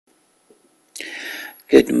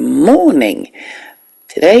Good morning.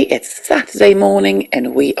 Today it's Saturday morning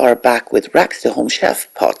and we are back with Rax the Home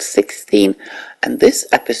Chef part 16, and this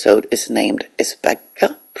episode is named Is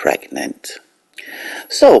Becca Pregnant?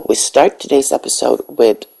 So we start today's episode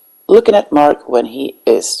with looking at Mark when he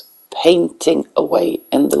is painting away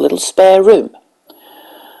in the little spare room.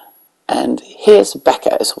 And here's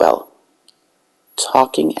Becca as well,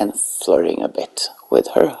 talking and flirting a bit with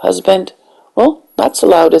her husband. Well, that's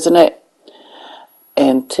allowed, isn't it?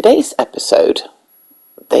 In today's episode,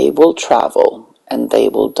 they will travel and they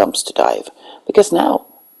will dumpster dive, because now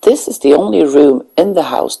this is the only room in the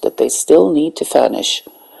house that they still need to furnish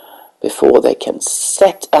before they can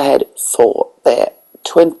set ahead for their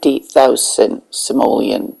 20,000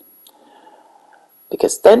 simoleon,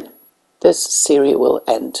 because then this series will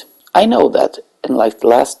end. I know that in like the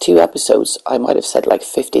last two episodes I might have said like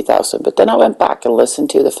 50,000, but then I went back and listened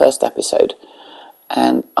to the first episode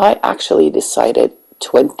and I actually decided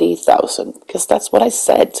 20,000, because that's what I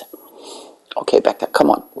said. Okay, Becca, come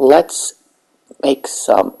on, let's make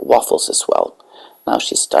some waffles as well. Now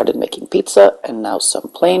she started making pizza and now some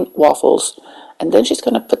plain waffles, and then she's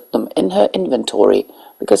going to put them in her inventory,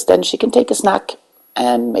 because then she can take a snack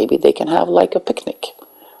and maybe they can have like a picnic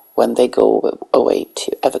when they go away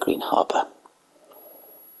to Evergreen Harbor.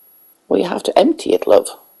 Well, you have to empty it, love.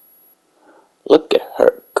 Look at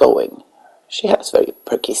her going. She has very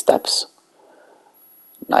perky steps.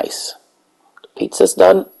 Nice. The pizza's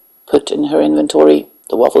done, put in her inventory.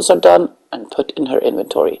 The waffles are done and put in her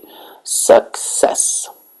inventory. Success.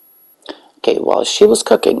 Okay, while she was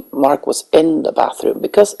cooking, Mark was in the bathroom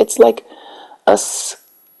because it's like a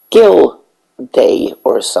skill day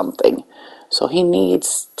or something. So he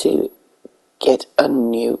needs to get a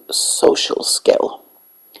new social skill.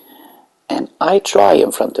 And I try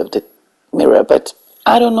in front of the mirror, but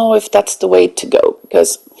I don't know if that's the way to go,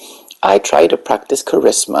 because I try to practice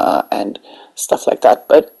charisma and stuff like that,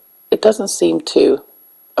 but it doesn't seem to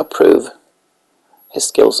approve his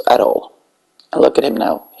skills at all. And look at him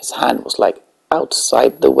now. His hand was like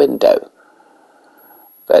outside the window.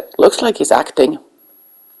 But looks like he's acting.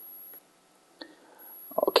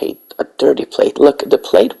 Okay, a dirty plate. Look, the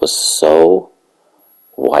plate was so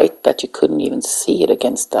white that you couldn't even see it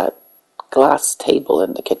against that glass table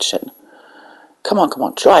in the kitchen. Come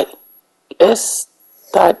on, try. Is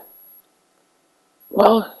that...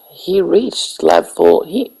 Well, he reached level,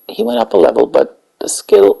 he went up a level, but the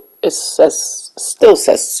skill still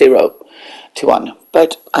says 0 to 1.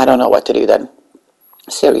 But I don't know what to do then.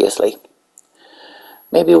 Seriously.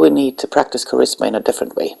 Maybe we need to practice charisma in a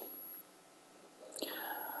different way.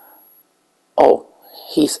 Oh,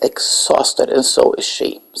 he's exhausted and so is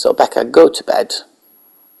she. So Becca, go to bed.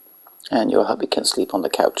 And your hubby can sleep on the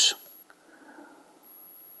couch.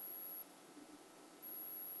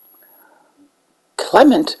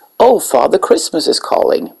 Clement, oh, Father Christmas is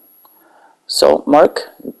calling. So, Mark,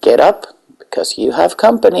 get up, because you have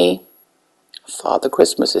company. Father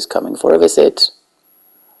Christmas is coming for a visit.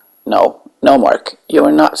 No, Mark, you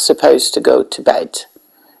are not supposed to go to bed.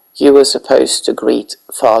 You were supposed to greet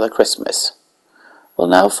Father Christmas. Well,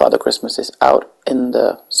 now Father Christmas is out in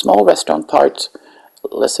the small restaurant part,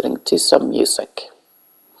 listening to some music.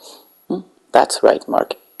 That's right,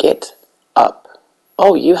 Mark, get up.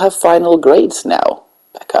 Oh, you have final grades now,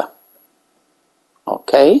 Becca.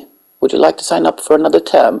 Okay, would you like to sign up for another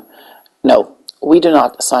term? No, we do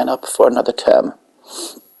not sign up for another term,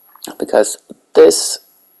 because this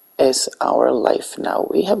is our life now.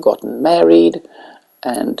 We have gotten married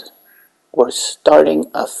and we're starting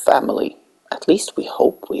a family. At least we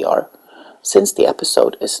hope we are, since the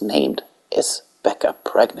episode is named Is Becca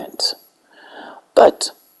Pregnant? But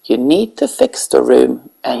you need to fix the room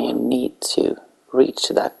and you need to reach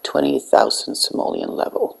that 20,000 simoleon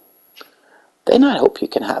level. Then I hope you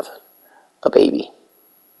can have a baby.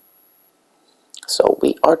 So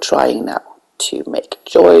we are trying now to make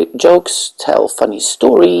jokes, tell funny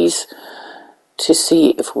stories, to see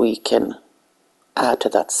if we can add to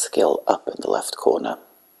that skill up in the left corner.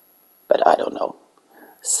 But I don't know.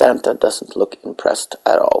 Santa doesn't look impressed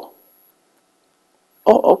at all.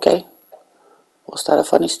 Oh, okay. Was that a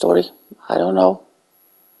funny story? I don't know.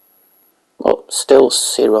 Well, still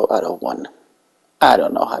 0 out of 1. I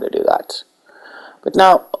don't know how to do that. But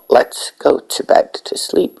now, let's go to bed to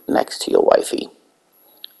sleep next to your wifey.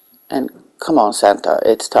 And come on, Santa,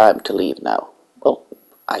 it's time to leave now. Well,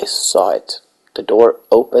 I saw it. The door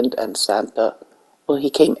opened and Santa, well, he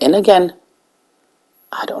came in again.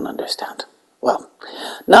 I don't understand. Well,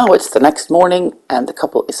 now it's the next morning and the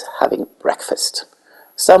couple is having breakfast.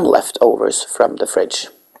 Some leftovers from the fridge.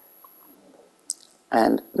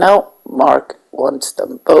 And now Mark wants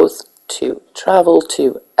them both to travel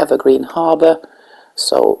to Evergreen Harbor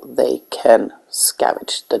so they can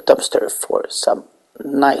scavenge the dumpster for some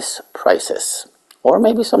nice prices. Or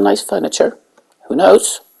maybe some nice furniture. Who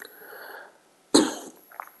knows?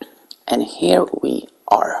 And here we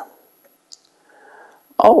are.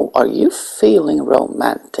 Oh, are you feeling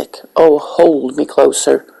romantic? Oh, hold me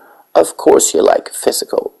closer. Of course you like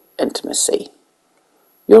physical intimacy.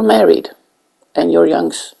 You're married, and you're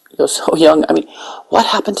young. You're so young. I mean, what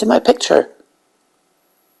happened to my picture?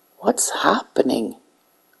 What's happening?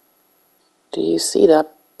 Do you see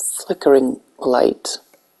that flickering light?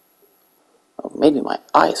 Oh, maybe my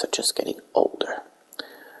eyes are just getting older.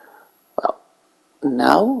 Well,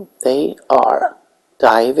 now they are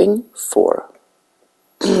diving for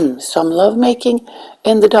some lovemaking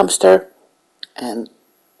in the dumpster, and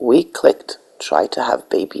we clicked try to have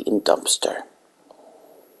baby in dumpster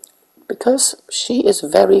because she is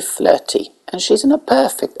very flirty and she's in a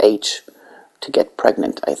perfect age to get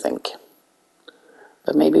pregnant, I think.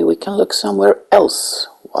 But maybe we can look somewhere else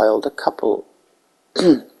while the couple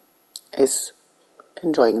is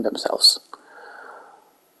enjoying themselves.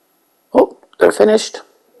 Oh, they're finished.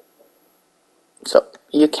 So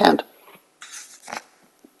you can't.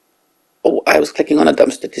 Oh, I was clicking on a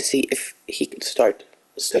dumpster to see if he could start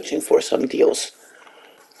searching for some deals,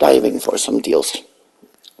 diving for some deals.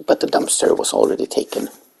 But the dumpster was already taken.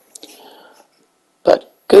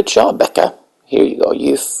 But good job, Becca. Here you go.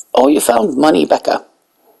 You found money, Becca.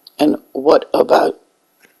 And what about?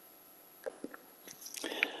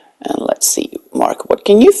 And let's see, Mark, what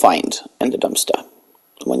can you find in the dumpster?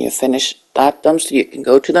 When you finish that dumpster, you can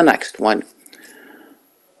go to the next one.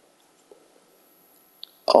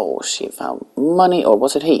 Oh, she found money, or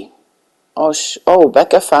was it he? Oh,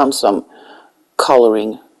 Becca found some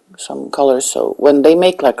coloring, some colors. So when they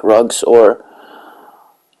make like rugs or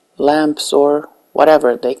lamps or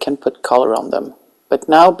whatever, they can put color on them. But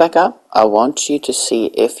now, Becca, I want you to see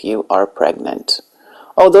if you are pregnant.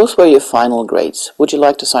 Oh, those were your final grades. Would you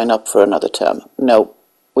like to sign up for another term? No,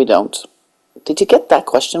 we don't. Did you get that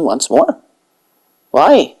question once more?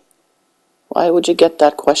 Why? Why would you get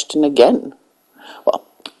that question again? Well,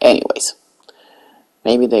 anyways,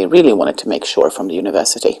 maybe they really wanted to make sure from the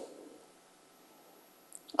university.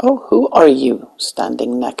 Oh, who are you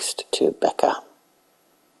standing next to, Becca?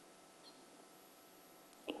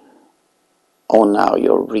 Oh, now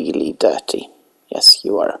you're really dirty. Yes,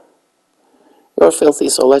 you are. You're filthy,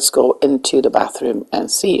 so let's go into the bathroom and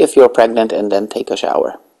see if you're pregnant and then take a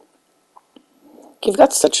shower. You've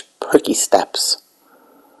got such perky steps.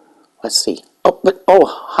 Let's see. Oh,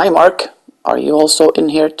 hi, Mark. Are you also in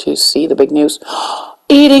here to see the big news?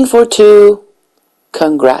 Eating for two.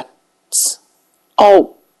 Congrats.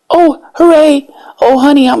 Oh, hooray. Oh,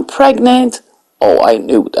 honey, I'm pregnant. Oh, I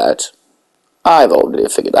knew that. I've already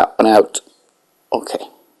figured that one out. Okay.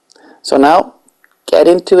 So now, get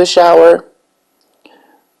into a shower.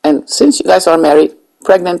 And since you guys are married,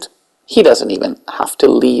 pregnant, he doesn't even have to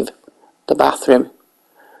leave the bathroom.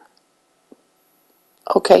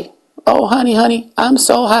 Okay. Oh, honey, I'm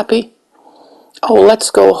so happy. Oh, let's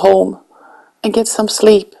go home and get some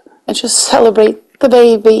sleep and just celebrate the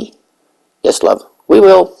baby. Yes, love, we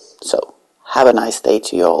will. So, have a nice day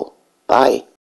to you all. Bye.